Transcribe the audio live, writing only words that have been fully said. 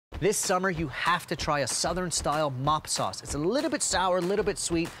This summer, you have to try a Southern-style MOP sauce. It's a little bit sour, a little bit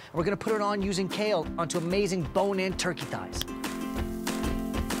sweet, and we're gonna put it on using kale onto amazing bone-in turkey thighs.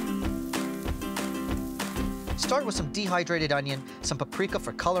 Start with some dehydrated onion, some paprika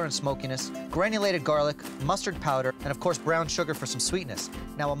for color and smokiness, granulated garlic, mustard powder, and of course brown sugar for some sweetness.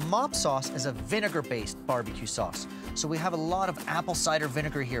 Now a MOP sauce is a vinegar-based barbecue sauce, so we have a lot of apple cider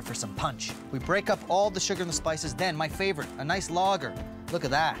vinegar here for some punch. We break up all the sugar and the spices, then my favorite, a nice lager. Look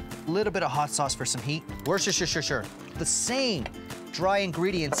at that. A little bit of hot sauce for some heat. Worcestershire. The same dry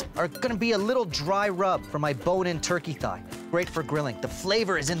ingredients are gonna be a little dry rub for my bone-in turkey thigh. Great for grilling. The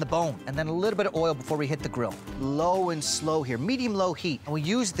flavor is in the bone. And then a little bit of oil before we hit the grill. Low and slow here, medium-low heat. And we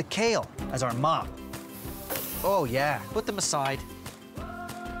use the kale as our MOP. Oh yeah, put them aside.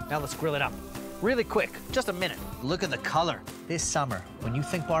 Now let's grill it up. Really quick, just a minute. Look at the color. This summer, when you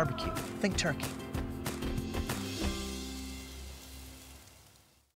think barbecue, think turkey.